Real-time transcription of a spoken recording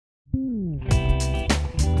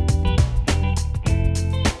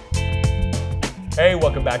Hey,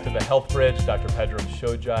 welcome back to the Health Bridge. Dr. Pedram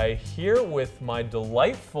Shojai here with my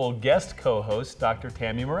delightful guest co-host, Dr.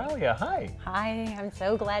 Tami Meraglia. Hi. Hi, I'm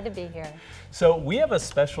so glad to be here. So we have a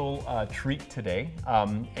special treat today,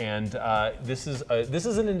 and this is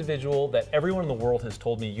an individual that everyone in the world has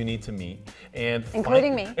told me you need to meet, and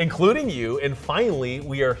including me, including you. And finally,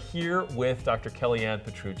 we are here with Dr. Kellyann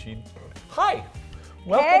Petrucci. Hi,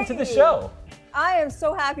 welcome to the show. I am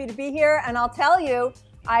so happy to be here, and I'll tell you.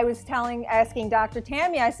 I was asking Dr.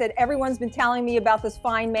 Tami, I said, everyone's been telling me about this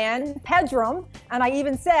fine man, Pedram, and I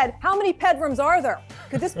even said, how many Pedrams are there?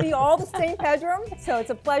 Could this be all the same Pedram? So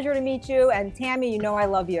it's a pleasure to meet you, and Tami, you know I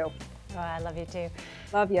love you. Oh, I love you too.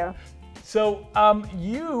 Love you. So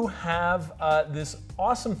you have this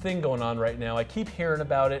awesome thing going on right now. I keep hearing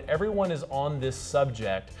about it. Everyone is on this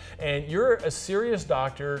subject, and you're a serious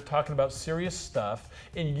doctor talking about serious stuff,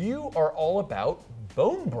 and you are all about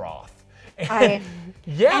bone broth. And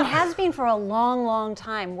has been for a long, long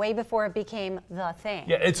time, way before it became the thing.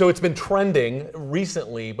 Yeah, and so it's been trending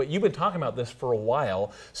recently, but you've been talking about this for a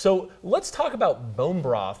while. So let's talk about bone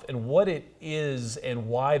broth and what it is and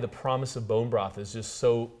why the promise of bone broth is just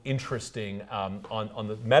so interesting on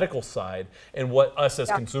the medical side, and what us as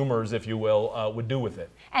consumers, if you will, would do with it.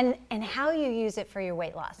 And how you use it for your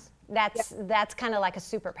weight loss. That's kind of like a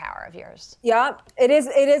superpower of yours. Yeah, it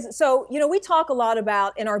is. So, you know, we talk a lot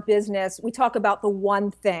about in our business, we talk about the one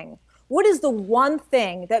thing. What is the one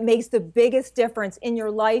thing that makes the biggest difference in your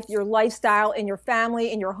life, your lifestyle, in your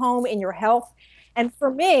family, in your home, in your health? And for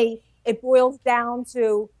me, it boils down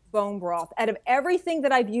to bone broth. Out of everything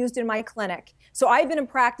that I've used in my clinic, so I've been in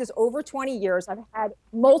practice over 20 years. I've had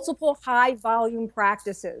multiple high volume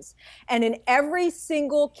practices. And in every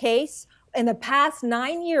single case, in the past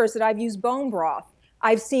 9 years that I've used bone broth,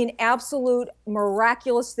 I've seen absolute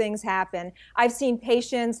miraculous things happen. I've seen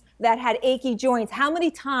patients that had achy joints. How many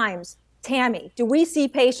times, Tami, do we see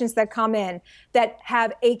patients that come in that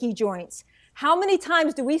have achy joints? How many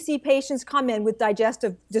times do we see patients come in with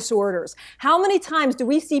digestive disorders? How many times do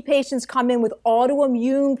we see patients come in with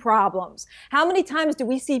autoimmune problems? How many times do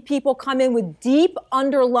we see people come in with deep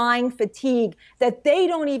underlying fatigue that they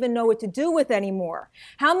don't even know what to do with anymore?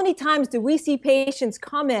 How many times do we see patients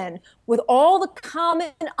come in with all the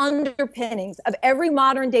common underpinnings of every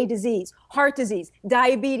modern day disease, heart disease,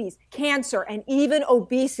 diabetes, cancer, and even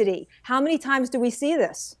obesity? How many times do we see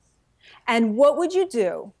this? And what would you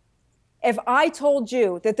do if I told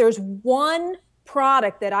you that there's one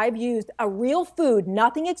product that I've used, a real food,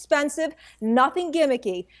 nothing expensive, nothing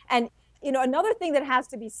gimmicky? And you know, another thing that has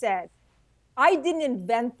to be said, I didn't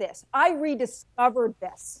invent this. I rediscovered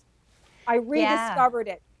this. I rediscovered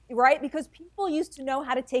it, right? Because people used to know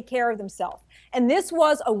how to take care of themselves. And this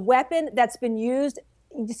was a weapon that's been used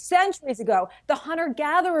centuries ago. The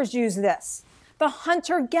hunter-gatherers use this. The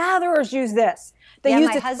hunter-gatherers use this. They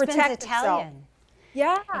used it to protect themselves.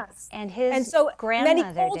 Yes. And so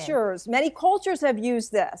many cultures have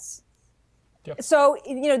used this. Yep. So,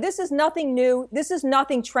 you know, this is nothing new. This is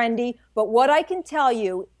nothing trendy. But what I can tell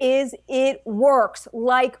you is it works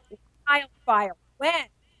like wildfire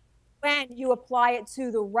when you apply it to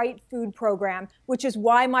the right food program, which is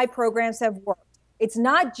why my programs have worked. It's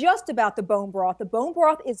not just about the bone broth. The bone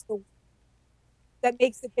broth is the that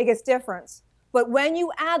makes the biggest difference. But when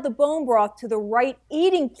you add the bone broth to the right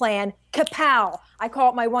eating plan, kapow! I call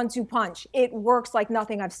it my 1-2 punch. It works like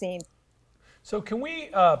nothing I've seen. So can we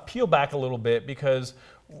peel back a little bit, because,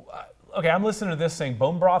 okay, I'm listening to this saying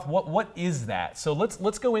bone broth. What is that? So let's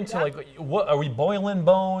go into like, what are we boiling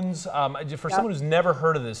bones? For someone who's never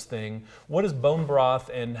heard of this thing, what is bone broth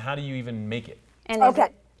and how do you even make it? And is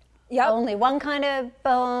it only one kind of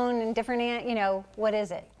bone and different, you know, what is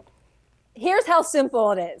it? Here's how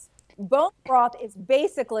simple it is. Bone broth is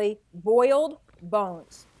basically boiled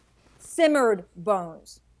bones, simmered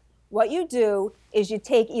bones. What you do is you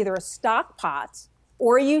take either a stock pot,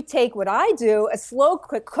 or you take what I do, a slow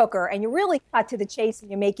quick cooker, and you really cut to the chase and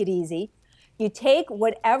you make it easy. You take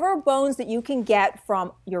whatever bones that you can get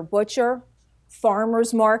from your butcher.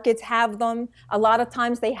 Farmers markets have them. A lot of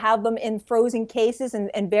times they have them in frozen cases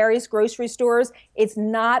in various grocery stores.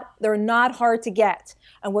 They're not hard to get.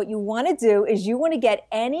 And what you want to do is you want to get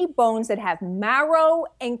any bones that have marrow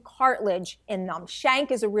and cartilage in them. Shank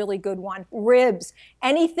is a really good one. Ribs,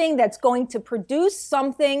 anything that's going to produce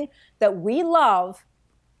something that we love,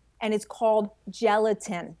 and it's called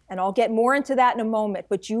gelatin. And I'll get more into that in a moment,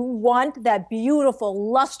 but you want that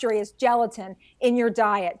beautiful, lustrous gelatin in your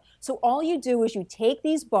diet. So all you do is you take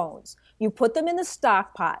these bones, you put them in the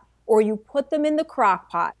stock pot, or you put them in the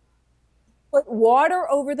crock pot, put water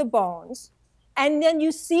over the bones, and then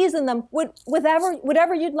you season them with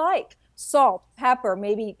whatever you'd like. salt, pepper,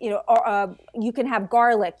 maybe, or, you can have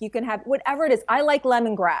garlic, you can have whatever it is. I like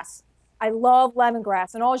lemongrass. I love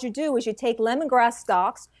lemongrass. And all you do is you take lemongrass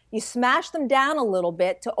stalks, you smash them down a little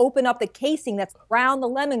bit to open up the casing that's around the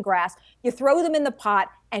lemongrass. You throw them in the pot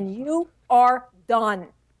and you are done.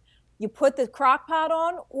 You put the crock pot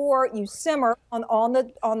on, or you simmer in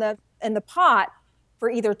the pot for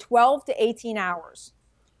either 12 to 18 hours.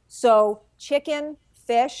 So chicken,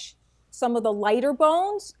 fish, some of the lighter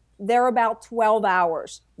bones, they're about 12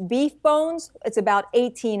 hours. Beef bones, it's about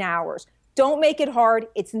 18 hours. Don't make it hard.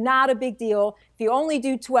 It's not a big deal. If you only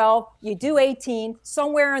do 12, you do 18,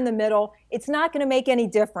 somewhere in the middle. It's not going to make any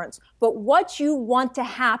difference. But what you want to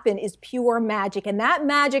happen is pure magic. And that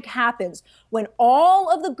magic happens when all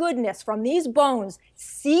of the goodness from these bones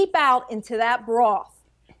seep out into that broth.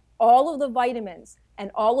 All of the vitamins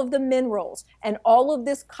and all of the minerals and all of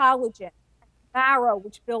this collagen, marrow,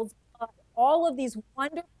 which builds blood, all of these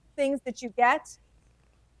wonderful things that you get.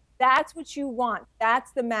 That's what you want.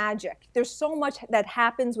 That's the magic. There's so much that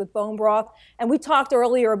happens with bone broth. And we talked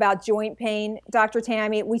earlier about joint pain, Dr.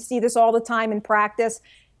 Tami. We see this all the time in practice.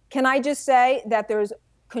 Can I just say that there's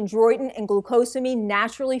chondroitin and glucosamine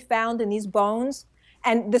naturally found in these bones?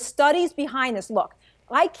 And the studies behind this, look,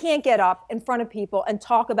 I can't get up in front of people and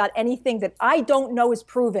talk about anything that I don't know is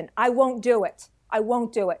proven. I won't do it. I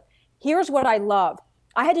won't do it. Here's what I love.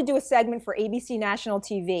 I had to do a segment for ABC National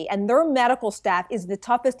TV, and their medical staff is the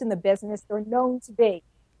toughest in the business. They're known to be.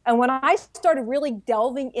 And when I started really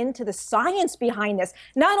delving into the science behind this,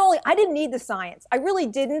 not only, I didn't need the science. I really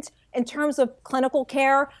didn't in terms of clinical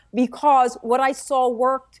care, because what I saw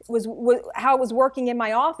worked was how it was working in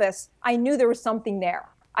my office. I knew there was something there.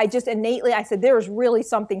 I just innately, I said, there is really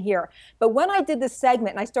something here. But when I did this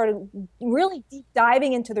segment and I started really deep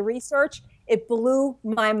diving into the research, it blew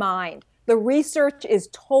my mind. The research is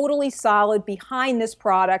totally solid behind this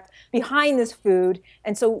product, behind this food.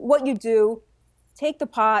 And so what you do, take the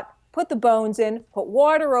pot, put the bones in, put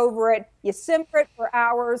water over it, you simmer it for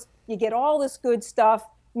hours, you get all this good stuff,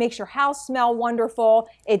 makes your house smell wonderful,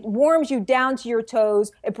 it warms you down to your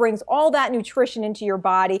toes, it brings all that nutrition into your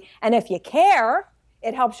body, and if you care,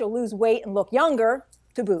 it helps you lose weight and look younger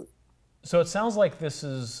to boot. So it sounds like this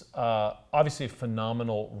is obviously a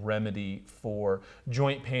phenomenal remedy for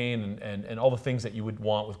joint pain and all the things that you would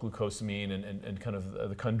want with glucosamine and kind of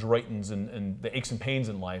the chondroitins and the aches and pains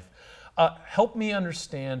in life. Help me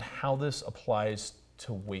understand how this applies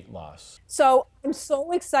to weight loss. So I'm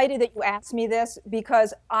so excited that you asked me this,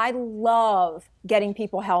 because I love getting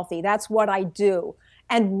people healthy. That's what I do.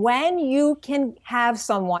 And when you can have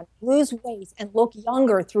someone lose weight and look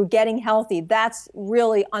younger through getting healthy, that's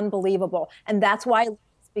really unbelievable. And that's why,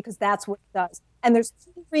 because that's what it does. And there's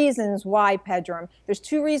two reasons why, Pedram. There's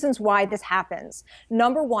two reasons why this happens.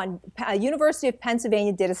 Number one, University of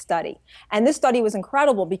Pennsylvania did a study. And this study was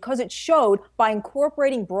incredible because it showed by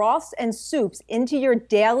incorporating broths and soups into your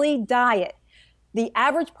daily diet, the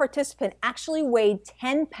average participant actually weighed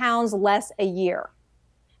 10 pounds less a year.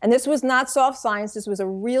 And this was not soft science. This was a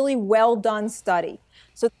really well done study.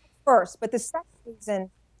 So first, but the second reason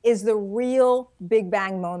is the real Big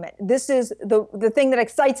Bang moment. This is the thing that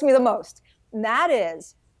excites me the most. And that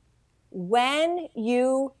is when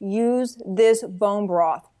you use this bone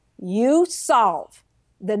broth, you solve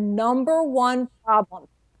the number one problem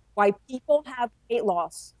why people have weight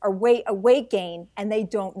loss or weight gain, and they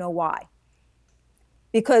don't know why.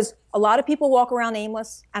 Because a lot of people walk around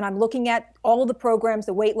aimless, and I'm looking at all of the programs,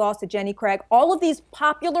 the weight loss, the Jenny Craig, all of these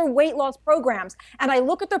popular weight loss programs, and I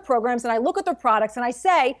look at their programs and I look at their products and I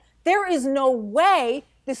say, there is no way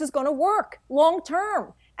this is going to work long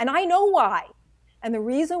term. And I know why. And the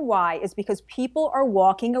reason why is because people are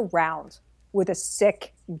walking around with a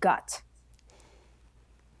sick gut.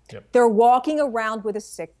 Yep. They're walking around with a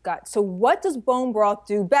sick gut. So what does bone broth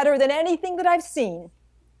do better than anything that I've seen?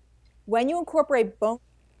 When you incorporate bone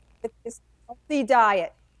with this healthy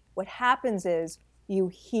diet, what happens is you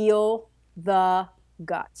heal the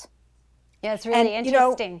gut. Yeah, it's really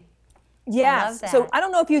interesting. Yes. So I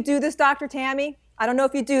don't know if you do this, Dr. Tami. I don't know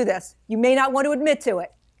if you do this. You may not want to admit to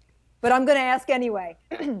it, but I'm going to ask anyway.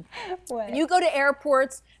 When you go to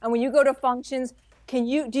airports and when you go to functions, do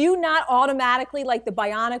you not automatically, like the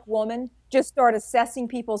bionic woman, just start assessing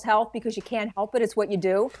people's health because you can't help it? It's what you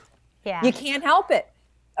do. Yeah. You can't help it.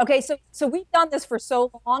 Okay, so we've done this for so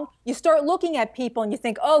long. You start looking at people and you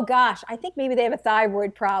think, oh gosh, I think maybe they have a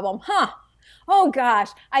thyroid problem. Oh gosh,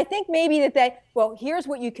 I think maybe well, here's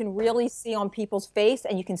what you can really see on people's face,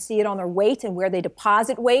 and you can see it on their weight and where they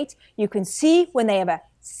deposit weight. You can see when they have a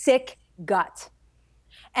sick gut.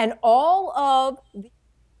 And all of the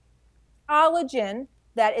collagen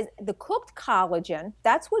that is the cooked collagen.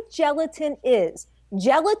 That's what gelatin is.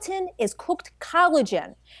 Gelatin is cooked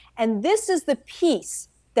collagen. And this is the piece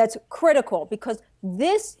that's critical, because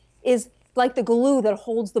this is like the glue that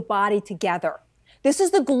holds the body together. This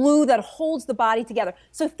is the glue that holds the body together.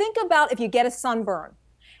 So think about if you get a sunburn,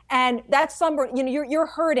 and that sunburn, you're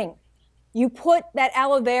hurting. You put that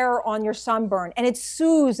aloe vera on your sunburn, and it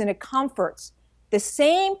soothes and it comforts. The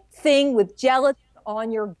same thing with gelatin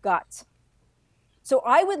on your gut. So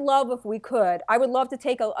I would love, if we could, I would love to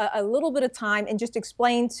take a little bit of time and just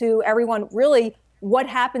explain to everyone really what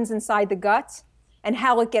happens inside the gut and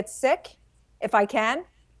how it gets sick, if I can.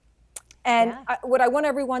 And what I want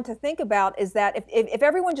everyone to think about is that if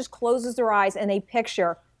everyone just closes their eyes and they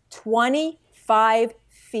picture 25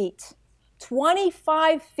 feet,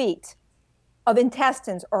 25 feet of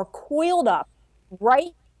intestines are coiled up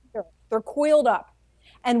right here. They're coiled up.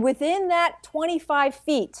 And within that 25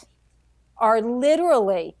 feet are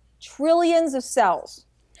literally trillions of cells.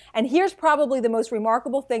 And here's probably the most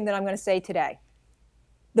remarkable thing that I'm going to say today.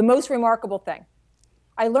 The most remarkable thing.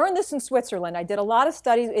 I learned this in Switzerland. I did a lot of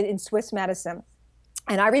studies in Swiss medicine.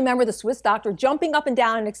 And I remember the Swiss doctor jumping up and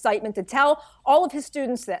down in excitement to tell all of his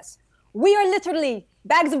students this. We are literally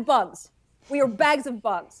bags of bugs. We are bags of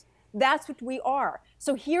bugs. That's what we are.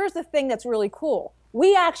 So here's the thing that's really cool.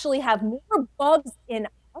 We actually have more bugs in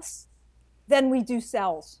us than we do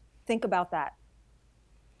cells. Think about that.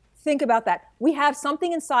 Think about that. We have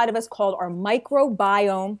something inside of us called our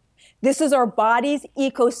microbiome. This is our body's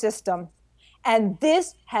ecosystem. And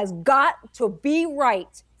this has got to be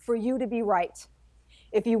right for you to be right.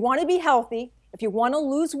 If you want to be healthy, if you want to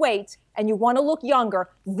lose weight, and you want to look younger,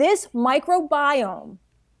 this microbiome,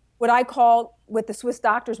 what the Swiss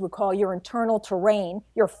doctors would call your internal terrain,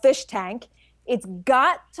 your fish tank, it's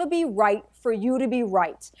got to be right for you to be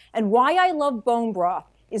right. And why I love bone broth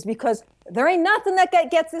is because there ain't nothing that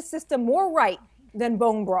gets this system more right than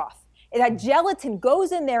bone broth. That gelatin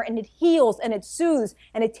goes in there and it heals and it soothes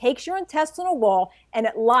and it takes your intestinal wall and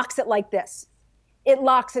it locks it like this. It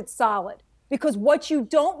locks it solid. Because what you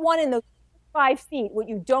don't want in those 5 feet, what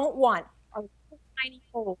you don't want are little tiny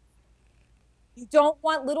holes. You don't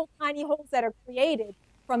want little tiny holes that are created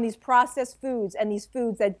from these processed foods and these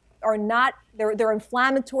foods that are not, they're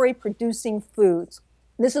inflammatory producing foods.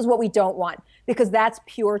 This is what we don't want, because that's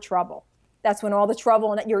pure trouble. That's when all the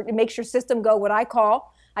trouble, and it makes your system go what I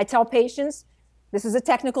tell patients, this is a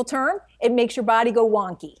technical term, it makes your body go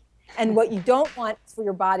wonky. And what you don't want is for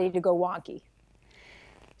your body to go wonky.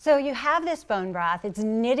 So you have this bone broth, it's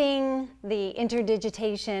knitting the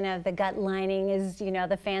interdigitation of the gut lining is,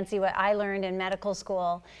 the fancy what I learned in medical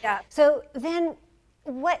school. Yeah. So then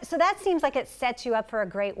so that seems like it sets you up for a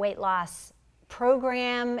great weight loss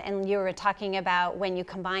program, and you were talking about when you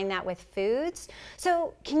combine that with foods.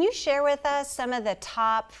 So can you share with us some of the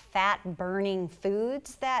top fat burning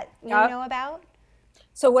foods that you know about?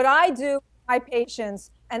 So what I do with my patients,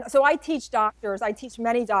 and so I teach doctors, I teach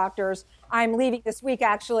many doctors. I'm leaving this week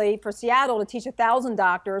actually for Seattle to teach 1,000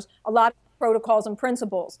 doctors a lot of protocols and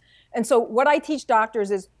principles. And so what I teach doctors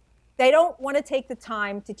is they don't want to take the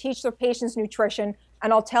time to teach their patients nutrition.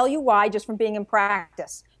 And I'll tell you why, just from being in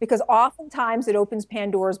practice, because oftentimes it opens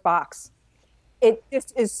Pandora's box. It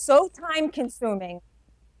just is so time consuming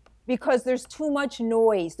because there's too much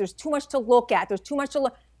noise. There's too much to look at. There's too much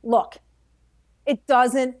to look. It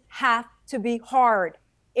doesn't have to be hard.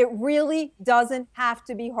 It really doesn't have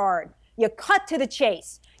to be hard. You cut to the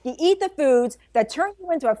chase. You eat the foods that turn you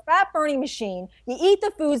into a fat-burning machine. You eat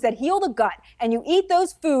the foods that heal the gut. And you eat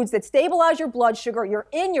those foods that stabilize your blood sugar. You're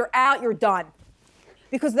in, you're out, you're done.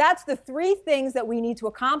 Because that's the 3 things that we need to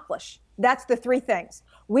accomplish. That's the 3 things.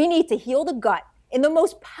 We need to heal the gut in the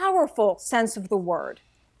most powerful sense of the word.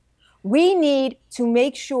 We need to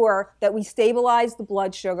make sure that we stabilize the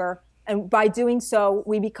blood sugar. And by doing so,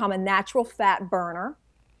 we become a natural fat burner.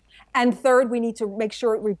 And third, we need to make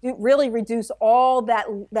sure it really reduce all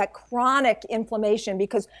that chronic inflammation,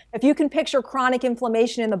 because if you can picture chronic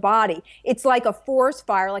inflammation in the body, it's like a forest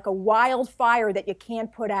fire, like a wildfire that you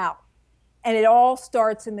can't put out. And it all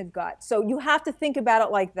starts in the gut. So you have to think about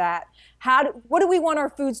it like that. What do we want our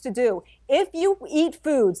foods to do? If you eat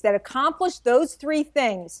foods that accomplish those 3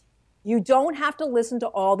 things, you don't have to listen to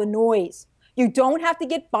all the noise. You don't have to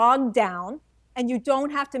get bogged down, and you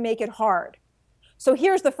don't have to make it hard. So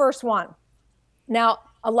here's the first one. Now,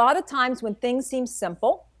 a lot of times when things seem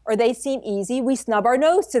simple or they seem easy, we snub our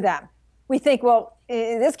nose to them. We think, well,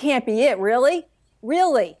 this can't be it, really?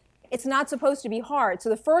 Really? It's not supposed to be hard. So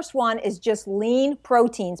the first one is just lean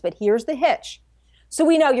proteins, but here's the hitch. So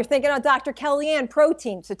we know you're thinking, oh, Dr. Kellyann,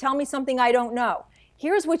 protein, so tell me something I don't know.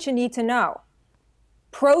 Here's what you need to know.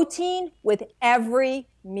 Protein with every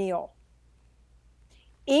meal.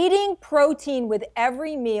 Eating protein with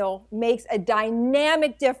every meal makes a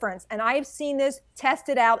dynamic difference. And I have seen this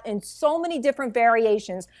tested out in so many different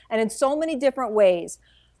variations and in so many different ways.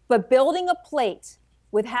 But building a plate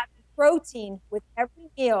with having protein with every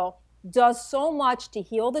meal does so much to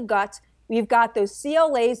heal the gut. We've got those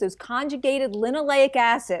CLAs, those conjugated linoleic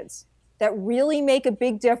acids, that really make a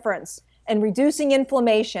big difference in reducing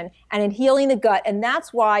inflammation and in healing the gut. And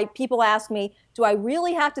that's why people ask me, do I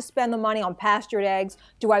really have to spend the money on pastured eggs?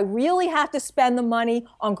 Do I really have to spend the money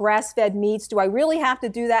on grass-fed meats? Do I really have to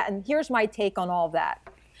do that? And here's my take on all of that.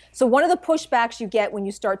 So one of the pushbacks you get when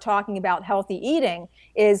you start talking about healthy eating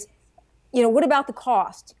is, what about the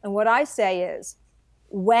cost? And what I say is,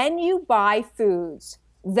 when you buy foods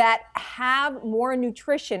that have more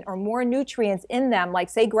nutrition or more nutrients in them, like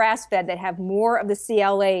say grass-fed, that have more of the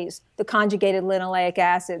CLAs, the conjugated linoleic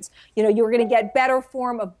acids, you're going to get better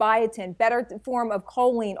form of biotin, better form of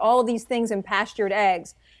choline, all of these things in pastured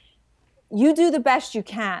eggs. You do the best you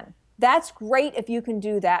can. That's great if you can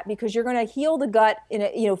do that, because you're going to heal the gut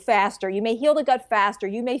faster. You may heal the gut faster.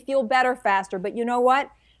 You may feel better faster. But you know what?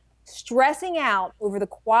 Stressing out over the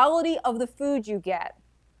quality of the food you get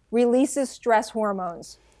releases stress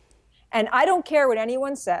hormones. And I don't care what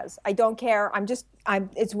anyone says. I don't care.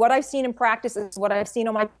 It's what I've seen in practice. It's what I've seen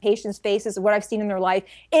on my patients' faces, what I've seen in their life.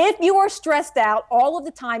 If you are stressed out all of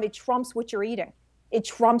the time, it trumps what you're eating. It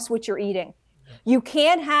trumps what you're eating. You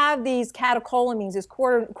can't have these catecholamines, this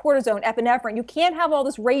cortisone, epinephrine. You can't have all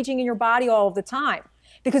this raging in your body all of the time,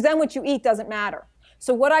 because then what you eat doesn't matter.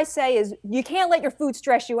 So what I say is, you can't let your food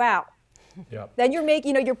stress you out. Yep. Then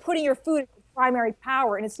you're putting your food primary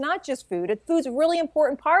power, and it's not just food. Food's a really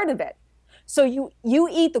important part of it. So you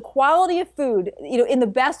eat the quality of food, in the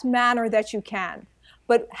best manner that you can.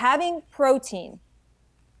 But having protein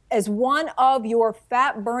as one of your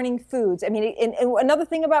fat-burning foods. I mean, and another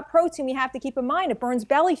thing about protein we have to keep in mind, it burns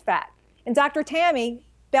belly fat. And Dr. Tami,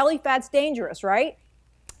 belly fat's dangerous, right?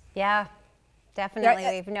 Yeah, definitely.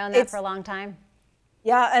 We've known that for a long time.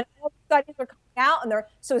 Yeah, and all the studies are coming out,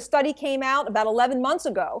 so a study came out about 11 months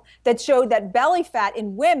ago that showed that belly fat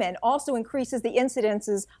in women also increases the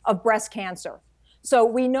incidences of breast cancer. So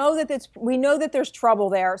we know that there's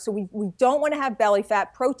trouble there. So we don't want to have belly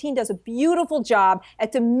fat. Protein does a beautiful job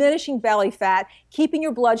at diminishing belly fat, keeping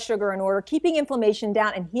your blood sugar in order, keeping inflammation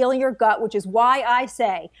down, and healing your gut, which is why I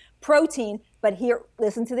say protein. But here,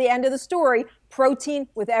 listen to the end of the story, protein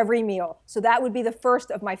with every meal. So that would be the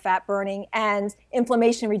first of my fat burning and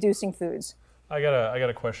inflammation reducing foods. I got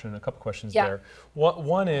a question, a couple questions there.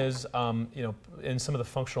 One is, in some of the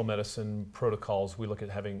functional medicine protocols, we look at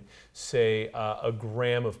having, say, a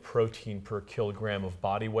gram of protein per kilogram of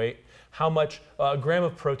body weight. How much, a gram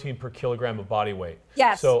of protein per kilogram of body weight?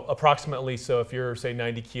 Yes. So approximately, so if you're, say,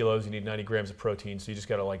 90 kilos, you need 90 grams of protein, so you just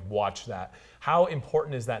got to watch that. How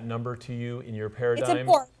important is that number to you in your paradigm? It's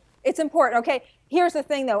important. It's important. Okay, here's the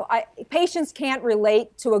thing though, patients can't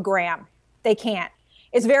relate to a gram. They can't.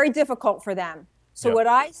 It's very difficult for them. So what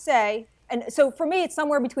I say, and so for me, it's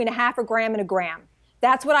somewhere between a half a gram and a gram.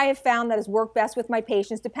 That's what I have found that has worked best with my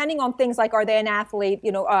patients, depending on things like, are they an athlete,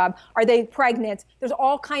 are they pregnant? There's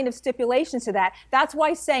all kind of stipulations to that. That's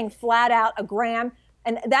why saying flat out a gram,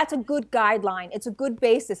 and that's a good guideline. It's a good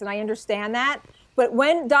basis, and I understand that. But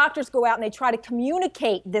when doctors go out and they try to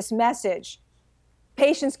communicate this message,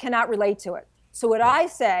 patients cannot relate to it. So what I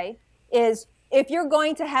say is, if you're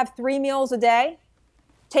going to have 3 meals a day,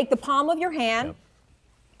 take the palm of your hand,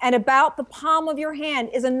 and about the palm of your hand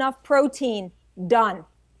is enough protein. Done.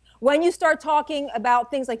 When you start talking about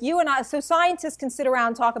things like you and I, so scientists can sit around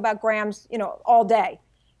and talk about grams, all day.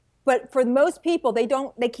 But for most people, they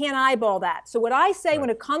can't eyeball that. So what I say when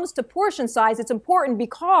it comes to portion size, it's important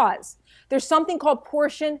because there's something called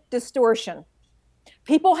portion distortion.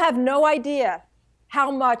 People have no idea how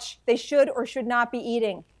much they should or should not be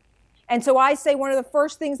eating. And so I say one of the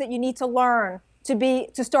first things that you need to learn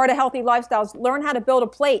to start a healthy lifestyle is learn how to build a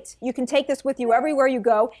plate. You can take this with you everywhere you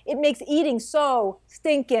go. It makes eating so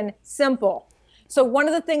stinking simple. So one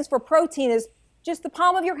of the things for protein is just the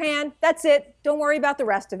palm of your hand. That's it. Don't worry about the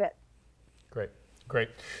rest of it. Great.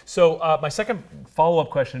 So my second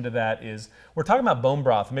follow-up question to that is, we're talking about bone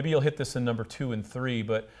broth. Maybe you'll hit this in number 2 and 3,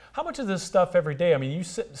 but how much of this stuff every day? I mean, you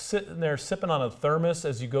sitting there sipping on a thermos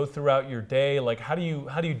as you go throughout your day. How do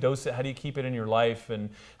you dose it? How do you keep it in your life? And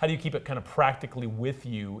how do you keep it kind of practically with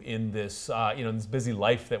you in this, in this busy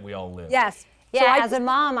life that we all live? Yes. Yeah, so as a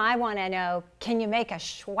mom, I want to know, can you make a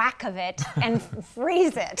schwack of it and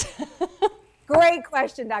freeze it? Great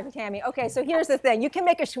question, Dr. Tami. Okay, so here's the thing. You can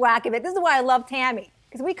make a schwack of it. This is why I love Tami,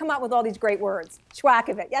 because we come up with all these great words. Schwack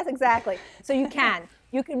of it. Yes, exactly. So you can.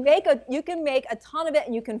 You can make a ton of it,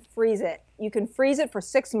 and you can freeze it. You can freeze it for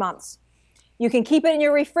 6 months. You can keep it in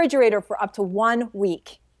your refrigerator for up to 1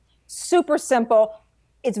 week. Super simple.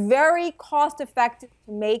 It's very cost effective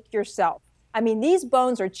to make yourself. I mean, these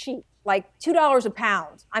bones are cheap, like $2 a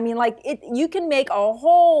pound. I mean, like you can make a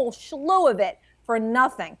whole slew of it for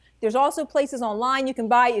nothing. There's also places online you can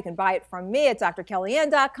buy it. You can buy it from me at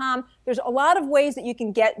drkellyann.com. There's a lot of ways that you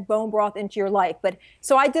can get bone broth into your life. But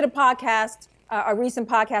so I did a recent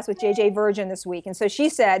podcast with JJ Virgin this week. And so she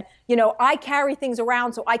said, I carry things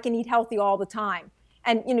around so I can eat healthy all the time.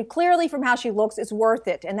 And, clearly from how she looks, it's worth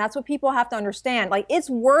it. And that's what people have to understand. Like, it's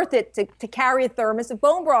worth it to carry a thermos of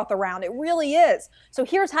bone broth around. It really is. So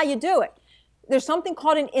here's how you do it. There's something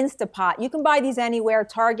called an Instapot. You can buy these anywhere.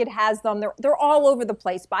 Target has them. They're all over the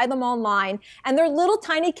place. Buy them online. And they're little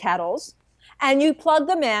tiny kettles. And you plug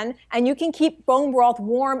them in, and you can keep bone broth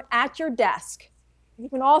warm at your desk. You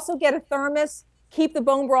can also get a thermos. Keep the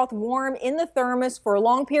bone broth warm in the thermos for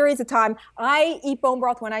long periods of time. I eat bone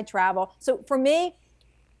broth when I travel. So for me,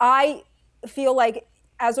 I feel like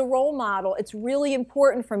as a role model, it's really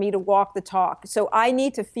important for me to walk the talk. So I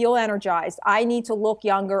need to feel energized. I need to look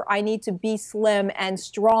younger. I need to be slim and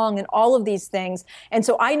strong and all of these things. And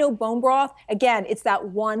so I know bone broth, again, it's that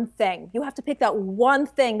one thing. You have to pick that one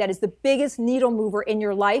thing that is the biggest needle mover in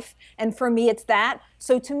your life. And for me, it's that.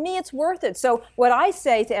 So to me, it's worth it. So what I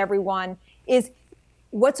say to everyone is,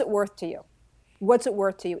 what's it worth to you? What's it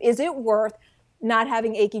worth to you? Is it worth not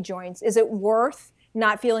having achy joints? Is it worth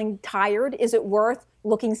not feeling tired? Is it worth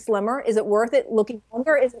looking slimmer? Is it worth it looking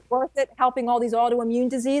younger? Is it worth it helping all these autoimmune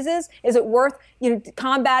diseases? Is it worth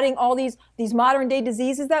combating all these modern day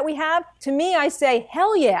diseases that we have? To me, I say,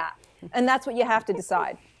 hell yeah. And that's what you have to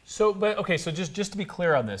decide. So, so just to be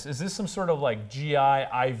clear on this, is this some sort of like GI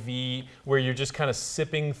IV where you're just kind of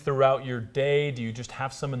sipping throughout your day? Do you just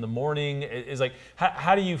have some in the morning? Is like,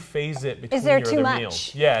 how do you phase it between your other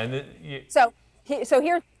meals? Yeah. And so here's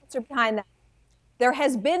the answer behind that. There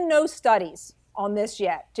has been no studies on this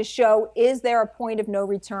yet to show, is there a point of no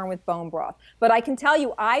return with bone broth? But I can tell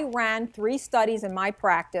you, I ran 3 studies in my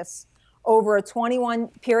practice over a 21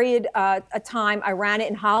 period of time. I ran it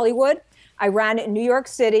in Hollywood, I ran it in New York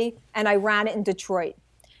City, and I ran it in Detroit.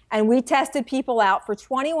 And we tested people out for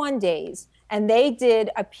 21 days, and they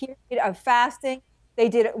did a period of fasting. They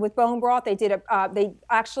did it with bone broth. They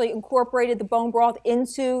actually incorporated the bone broth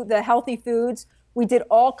into the healthy foods. We did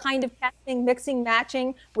all kind of testing, mixing,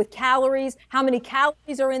 matching with calories. How many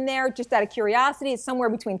calories are in there? Just out of curiosity, it's somewhere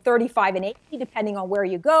between 35 and 80, depending on where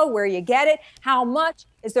you go, where you get it. How much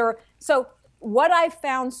is there? So what I've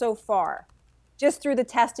found so far, just through the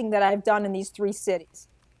testing that I've done in these 3 cities,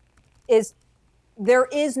 is there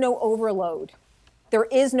is no overload. There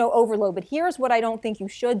is no overload. But here's what I don't think you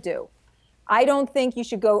should do. I don't think you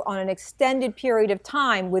should go on an extended period of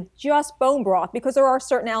time with just bone broth, because there are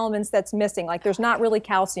certain elements that's missing. Like, there's not really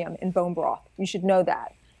calcium in bone broth. You should know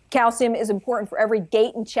that. Calcium is important for every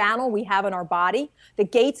gate and channel we have in our body. The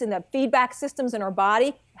gates and the feedback systems in our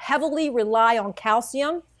body heavily rely on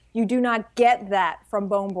calcium. You do not get that from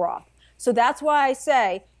bone broth. So that's why I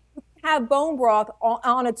say, you can have bone broth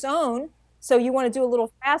on its own. So you want to do a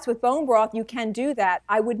little fast with bone broth, you can do that.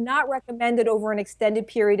 I would not recommend it over an extended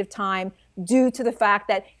period of time due to the fact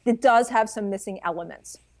that it does have some missing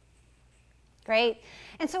elements. Great.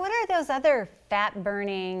 And so what are those other fat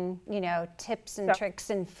burning, tips and tricks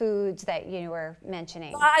and foods that you were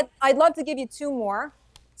mentioning? I'd love to give you 2 more.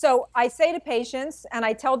 So I say to patients, and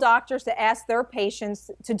I tell doctors to ask their patients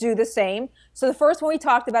to do the same. So the first one we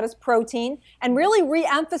talked about is protein, and really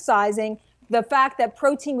re-emphasizing the fact that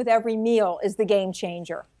protein with every meal is the game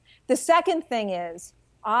changer. The second thing is,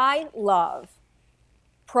 I love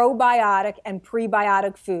probiotic and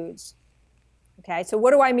prebiotic foods. Okay, so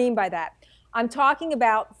what do I mean by that? I'm talking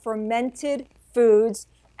about fermented foods,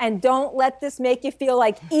 and don't let this make you feel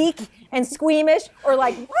like eek and squeamish or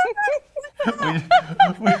like,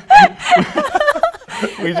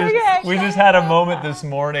 we just had a moment this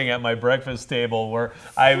morning at my breakfast table where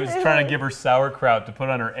I was trying to give her sauerkraut to put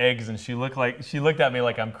on her eggs, and she looked at me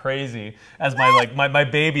like I'm crazy as my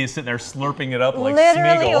baby is sitting there slurping it up like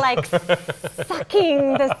literally Smeagol. Like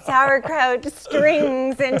sucking the sauerkraut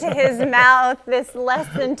strings into his mouth. This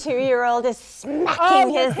less than 2-year-old is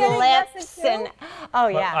smacking his lips, and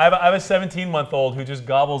yeah. I have a 17-month-old who just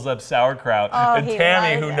gobbles up sauerkraut, and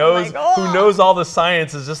Tami, who knows all the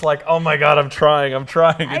science, is just like, oh my God, I'm trying.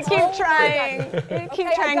 I keep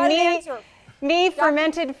trying. Me,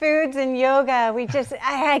 fermented foods and yoga.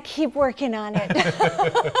 I keep working on it.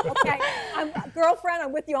 Okay, girlfriend,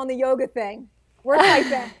 I'm with you on the yoga thing. We're type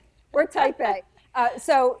A. We're type A.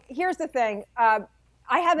 So here's the thing. I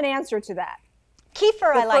have an answer to that.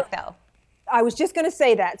 Kefir I like though. I was just going to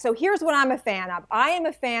say that. So here's what I'm a fan of. I am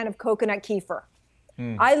a fan of coconut kefir.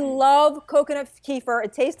 I love coconut kefir.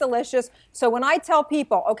 It tastes delicious. So when I tell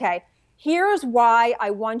people, okay, here's why I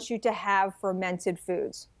want you to have fermented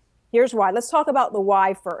foods. Here's why. Let's talk about the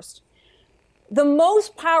why first. The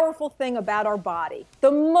most powerful thing about our body,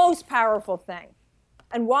 the most powerful thing,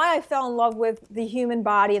 and why I fell in love with the human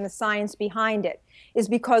body and the science behind it, is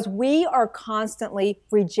because we are constantly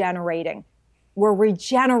regenerating. We're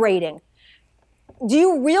regenerating. Do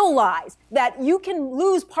you realize that you can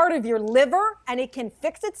lose part of your liver and it can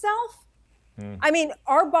fix itself? I mean,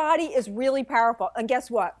 our body is really powerful. And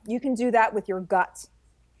guess what? You can do that with your guts.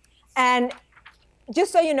 And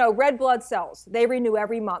just so you know, red blood cells, they renew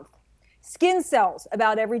every month. Skin cells,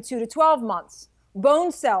 about every 2 to 12 months.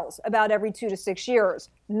 Bone cells, about every 2 to 6 years.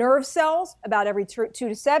 Nerve cells, about every 2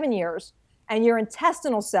 to 7 years. And your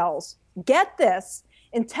intestinal cells, get this,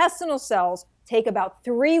 intestinal cells take about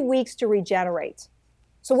 3 weeks to regenerate.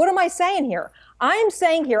 So what am I saying here? I'm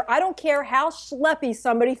saying here, I don't care how schleppy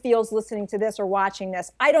somebody feels listening to this or watching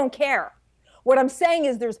this. I don't care. What I'm saying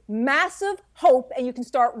is there's massive hope, and you can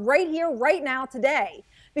start right here, right now, today,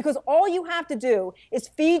 because all you have to do is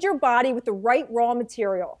feed your body with the right raw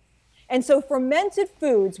material. And so fermented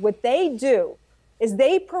foods, what they do is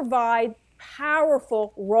they provide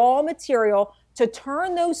powerful raw material to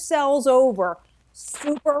turn those cells over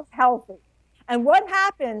super healthy. And what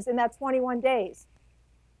happens in that 21 days?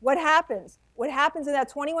 What happens? What happens in that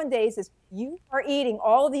 21 days is you are eating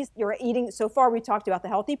all of these, you're eating, so far we talked about the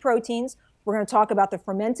healthy proteins, we're going to talk about the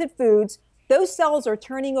fermented foods. Those cells are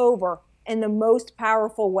turning over in the most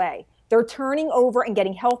powerful way. They're turning over and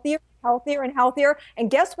getting healthier, healthier, and healthier. And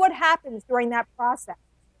guess what happens during that process?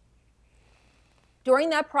 During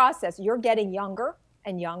that process, you're getting younger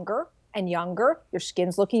and younger and younger. Your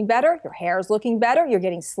skin's looking better, your hair's looking better, you're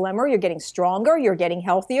getting slimmer, you're getting stronger, you're getting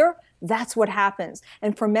healthier. That's what happens.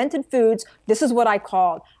 And fermented foods, this is what I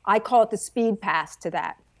call it. I call it the speed pass to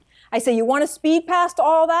that. I say, you want a speed pass to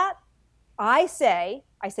all that? I said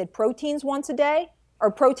proteins once a day, or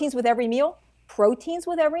proteins with every meal. Proteins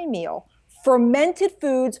with every meal. Fermented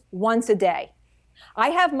foods once a day. I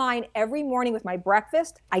have mine every morning with my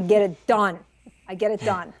breakfast. I get it done. I get it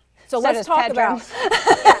done. So let's talk about.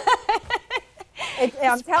 I'm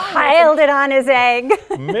telling you, piled it on his egg.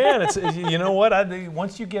 Man, it's, you know what?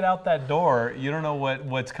 Once you get out that door, you don't know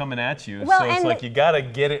what's coming at you. Well, so it's like you got to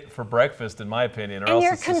get it for breakfast, in my opinion, or and else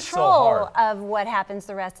your it's just so control hard. of what happens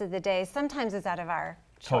the rest of the day sometimes is out of our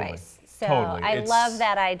Totally. choice. So Totally. I love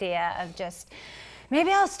that idea of just,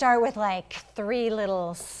 maybe I'll start with like 3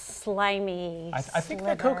 little slimy I think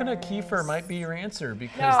the coconut kefir might be your answer,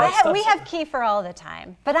 because we have kefir all the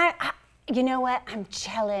time, but you know what? I'm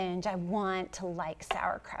challenged. I want to like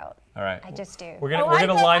sauerkraut. All right. I just do. We're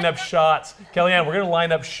gonna line up shots. Kellyann, we're gonna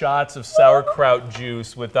line up shots of sauerkraut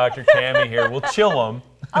juice with Dr. Tami here. We'll chill them.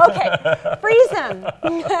 Okay, freeze them.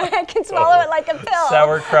 I can swallow it like a pill.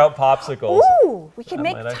 Sauerkraut popsicles. Ooh, we could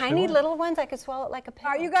make tiny little ones. I could swallow it like a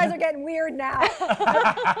pill. Oh, you guys are getting weird now.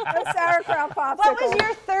 No sauerkraut popsicles. What was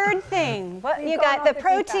your third thing? What you got? The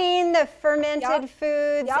protein, the fermented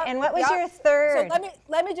foods, and what was your third? So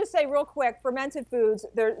let me just say real quick, fermented foods.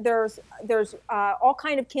 There's all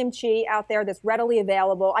kind of kimchi out there that's readily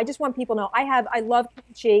available. I just want people to know I love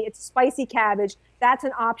kimchi. It's spicy cabbage. That's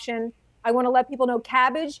an option. I want to let people know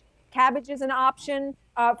cabbage. Cabbage is an option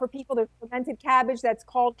for people. There's fermented cabbage that's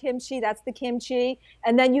called kimchi. That's the kimchi.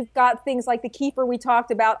 And then you've got things like the kefir we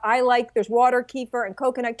talked about. There's water kefir and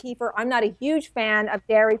coconut kefir. I'm not a huge fan of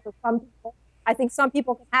dairy for some people. I think some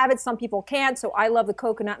people can have it, some people can't. So I love the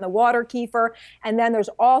coconut and the water kefir. And then there's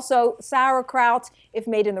also sauerkraut, if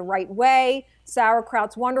made in the right way.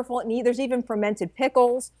 Sauerkraut's wonderful. And there's even fermented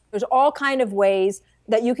pickles. There's all kind of ways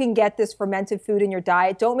that you can get this fermented food in your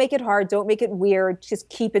diet. Don't make it hard. Don't make it weird. Just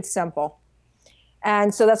keep it simple.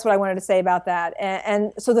 And so that's what I wanted to say about that.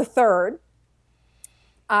 And so the third,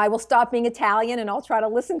 I will stop being Italian and I'll try to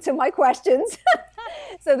listen to my questions.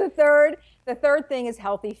 So the third thing is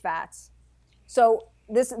healthy fats. So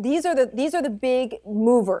these are the big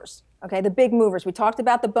movers. Okay, the big movers. We talked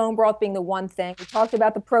about the bone broth being the one thing. We talked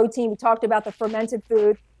about the protein. We talked about the fermented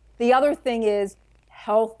food. The other thing is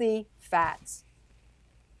healthy fats.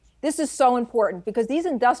 This is so important because these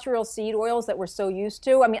industrial seed oils that we're so used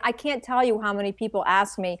to, I mean, I can't tell you how many people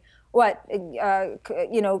ask me, canola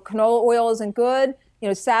oil isn't good,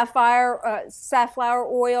 safflower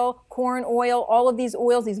oil, corn oil, all of these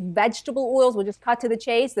oils, these vegetable oils, we'll just cut to the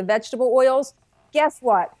chase, the vegetable oils. Guess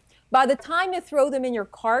what? By the time you throw them in your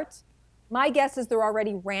cart, my guess is they're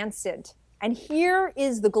already rancid. And here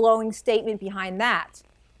is the glowing statement behind that.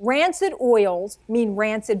 Rancid oils mean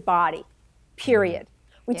rancid body. period.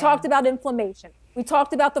 We talked about inflammation. We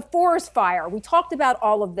talked about the forest fire. We talked about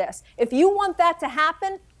all of this. If you want that to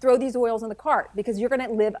happen, throw these oils in the cart, because you're going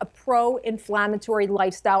to live a pro-inflammatory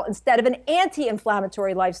lifestyle instead of an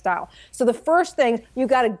anti-inflammatory lifestyle. So the first thing, you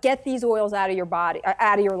got to get these oils out of your body,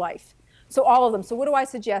 out of your life. So all of them. So what do I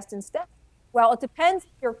suggest instead? Well, it depends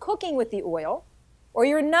if you're cooking with the oil or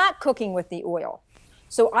you're not cooking with the oil.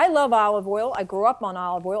 So I love olive oil. I grew up on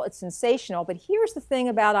olive oil. It's sensational. But here's the thing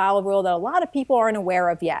about olive oil that a lot of people aren't aware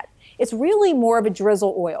of yet. It's really more of a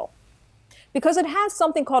drizzle oil, because it has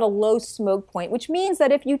something called a low smoke point, which means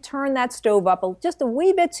that if you turn that stove up just a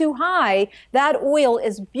wee bit too high, that oil,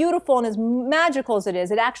 as beautiful and as magical as it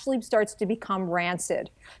is, it actually starts to become rancid.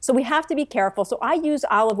 So we have to be careful. So I use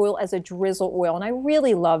olive oil as a drizzle oil, and I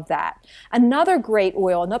really love that. Another great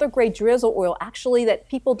oil, another great drizzle oil, actually, that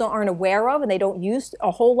people aren't aware of and they don't use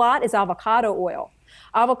a whole lot, is avocado oil.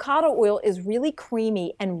 Avocado oil is really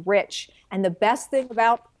creamy and rich. And the best thing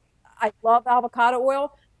about, I love avocado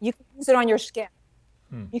oil, you can use it on your skin.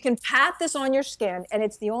 You can pat this on your skin, and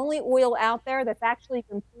it's the only oil out there that's actually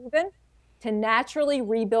been proven to naturally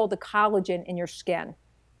rebuild the collagen in your skin.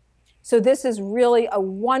 So this is really a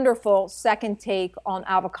wonderful second take on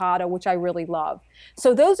avocado, which I really love.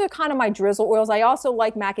 So those are kind of my drizzle oils. I also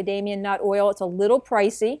like macadamia nut oil. It's a little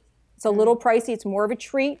pricey. It's more of a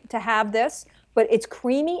treat to have this, but it's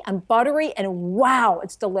creamy and buttery, and wow,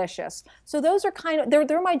 it's delicious. So those are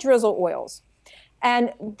they're my drizzle oils.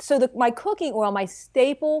 And so my cooking oil, my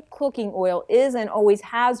staple cooking oil is and always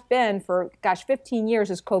has been for, 15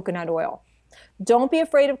 years, is coconut oil. Don't be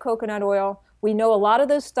afraid of coconut oil. We know a lot of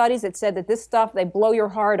those studies that said that this stuff, they blow your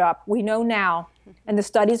heart up. We know now. And the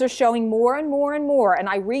studies are showing more and more and more. And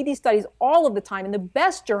I read these studies all of the time. In the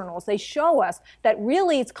best journals, they show us that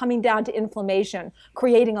really it's coming down to inflammation,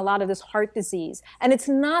 creating a lot of this heart disease. And it's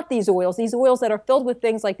not these oils that are filled with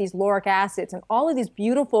things like these lauric acids and all of these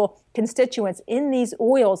beautiful constituents in these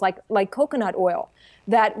oils, like coconut oil,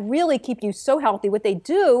 that really keep you so healthy. What they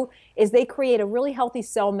do is they create a really healthy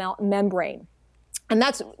cell membrane. And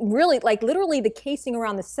that's really literally the casing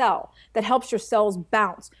around the cell that helps your cells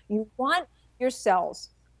bounce. You want your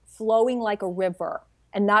cells flowing like a river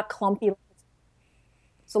and not clumpy.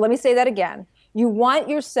 So let me say that again. You want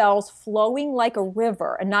your cells flowing like a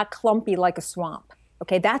river and not clumpy like a swamp.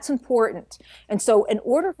 Okay, that's important. And so in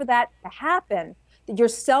order for that to happen, your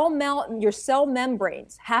cell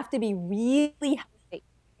membranes have to be really healthy.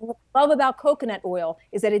 What I love about coconut oil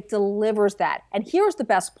is that it delivers that. And here's the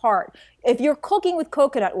best part. If you're cooking with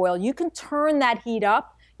coconut oil, you can turn that heat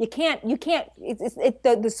up.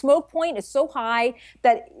 The smoke point is so high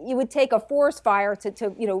that you would take a forest fire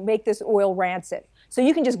to make this oil rancid. So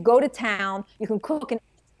you can just go to town, you can cook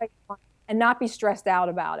and not be stressed out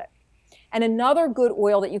about it. And another good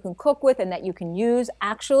oil that you can cook with and that you can use,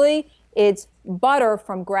 actually, it's butter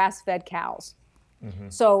from grass-fed cows. Mm-hmm.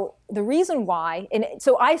 So the reason why,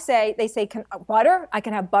 they say, I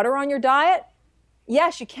can have butter on your diet?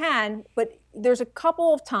 Yes, you can, but there's a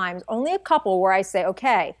couple of times, only a couple, where I say,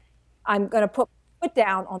 okay, I'm going to put my foot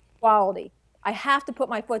down on quality. I have to put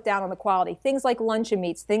my foot down on the quality. Things like luncheon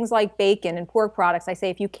meats, things like bacon and pork products, I say,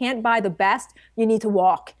 if you can't buy the best, you need to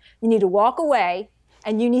walk. You need to walk away,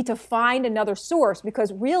 and you need to find another source,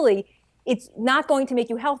 because really, it's not going to make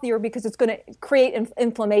you healthier, because it's going to create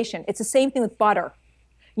inflammation. It's the same thing with butter.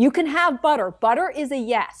 You can have butter. Butter is a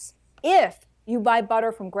yes if you buy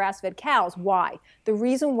butter from grass-fed cows. Why? The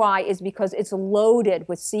reason why is because it's loaded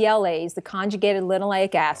with CLAs, the conjugated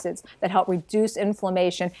linoleic acids, that help reduce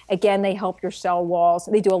inflammation. Again, they help your cell walls.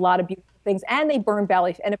 They do a lot of beautiful things, and they burn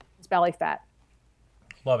belly fat.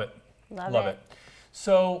 Love it. Love it.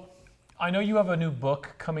 So I know you have a new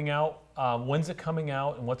book coming out. When's it coming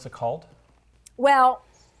out, and what's it called? Well,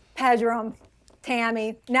 Pedram,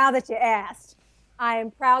 Tami, now that you asked, I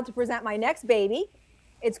am proud to present my next baby.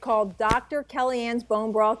 It's called Dr. Kellyan's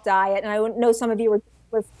Bone Broth Diet. And I know some of you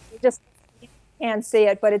just can't see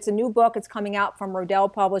it, but it's a new book. It's coming out from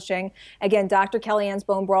Rodell Publishing. Again, Dr. Kellyan's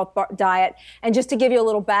Bone Broth Diet. And just to give you a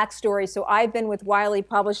little backstory, so I've been with Wiley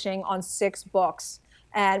Publishing on 6 books,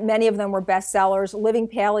 and many of them were bestsellers. Living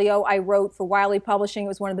Paleo, I wrote for Wiley Publishing. It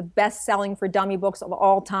was one of the best-selling for dummy books of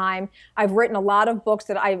all time. I've written a lot of books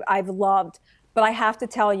that I've loved. But I have to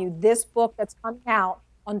tell you, this book that's coming out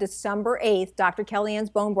on December 8th, Dr. Kellyan's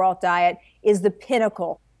Bone Broth Diet, is the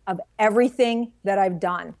pinnacle of everything that I've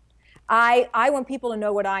done. I want people to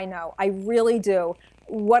know what I know. I really do.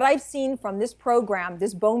 What I've seen from this program,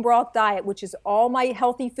 this bone broth diet, which is all my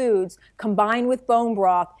healthy foods combined with bone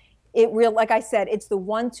broth, like I said, it's the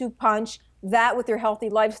 1-2 punch. That with your healthy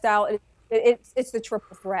lifestyle, it's the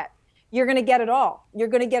triple threat. you're going to get it all. You're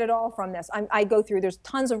going to get it all from this. I go through, there's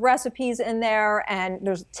tons of recipes in there, and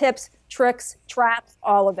there's tips, tricks, traps,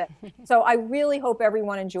 all of it. So I really hope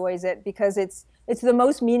everyone enjoys it, because it's the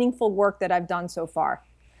most meaningful work that I've done so far.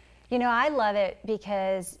 You know, I love it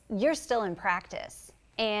because you're still in practice,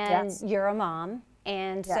 and Yes. you're a mom.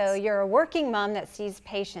 And so Yes. you're a working mom that sees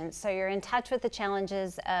patients. So you're in touch with the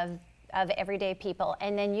challenges of everyday people,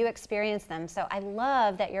 and then you experience them. So I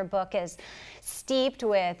love that your book is steeped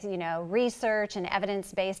with, you know, research and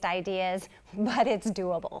evidence-based ideas, but it's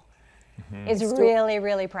doable. It's really,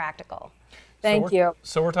 really practical. Thank you.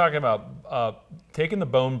 So we're talking about taking the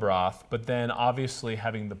bone broth, but then obviously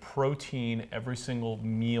having the protein every single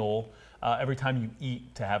meal, every time you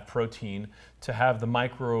eat, to have protein, to have the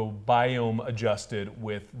microbiome adjusted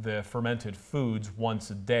with the fermented foods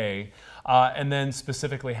once a day, and then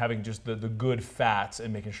specifically having just the good fats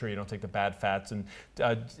and making sure you don't take the bad fats. And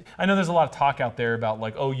I know there's a lot of talk out there about,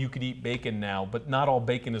 like, oh, you could eat bacon now, but not all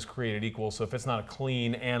bacon is created equal. So if it's not a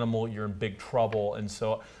clean animal, you're in big trouble. And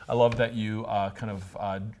so I love that you kind of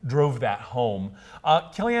drove that home.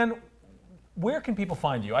 Kellyann, where can people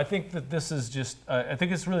find you? I think that this is just, I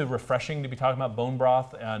think it's really refreshing to be talking about bone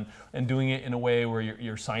broth and doing it in a way where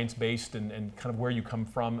you're science-based and kind of where you come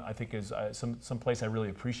from, I think is some place I really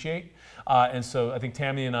appreciate. And so I think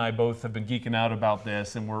Tami and I both have been geeking out about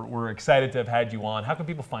this, and we're excited to have had you on. How can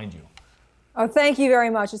people find you? Oh, thank you very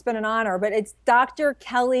much. It's been an honor. But it's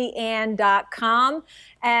drkellyann.com.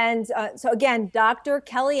 And so again, Dr.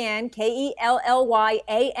 Kellyann,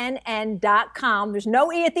 KELLYANN.com. There's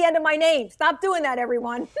no E at the end of my name. Stop doing that,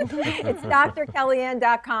 everyone. It's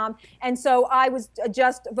drkellyann.com. And so I was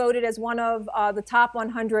just voted as one of the top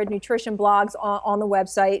 100 nutrition blogs on the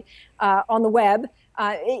website, on the web.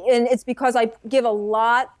 And it's because I give a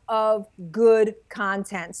lot of good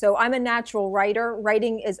content. So I'm a natural writer.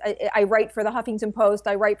 Writing is, I write for the Huffington Post.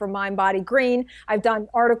 I write for Mind Body Green. I've done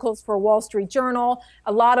articles for Wall Street Journal,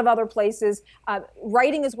 a lot of other places.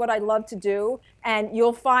 Writing is what I love to do. And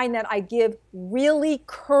you'll find that I give really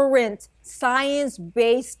current,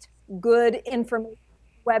 science-based, good information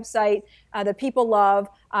website that people love.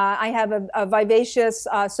 I have a vivacious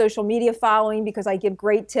social media following because I give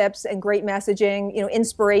great tips and great messaging, you know,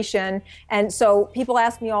 inspiration. And so people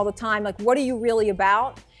ask me all the time, like, what are you really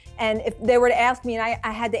about? And if they were to ask me and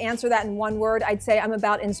I had to answer that in one word, I'd say I'm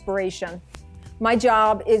about inspiration. My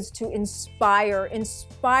job is to inspire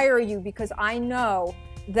you, because I know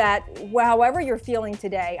that however you're feeling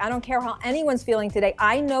today, I don't care how anyone's feeling today,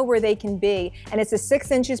 I know where they can be. And it's the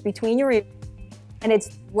 6 inches between your ears, and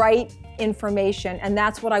it's right information, and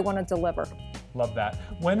that's what I want to deliver. Love that.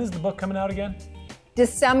 When is the book coming out again?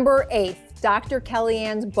 December 8th, Dr.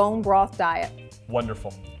 Kellyan's Bone Broth Diet.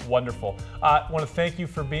 Wonderful, wonderful. I want to thank you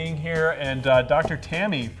for being here, and Dr.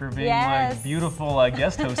 Tami for being my beautiful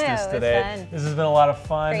guest hostess today. Fun. This has been a lot of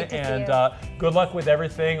fun, Great to and see you. good luck with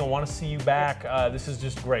everything. I want to see you back. This is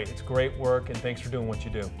just great. It's great work, and thanks for doing what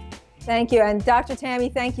you do. Thank you. And Dr.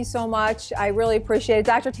 Tami, thank you so much. I really appreciate it.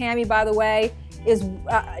 Dr. Tami, by the way, is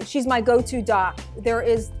she's my go-to doc.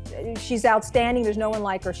 She's outstanding. There's no one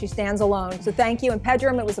like her. She stands alone. So thank you. And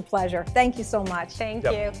Pedram, it was a pleasure. Thank you so much. Thank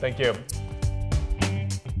Yep. you. Thank you.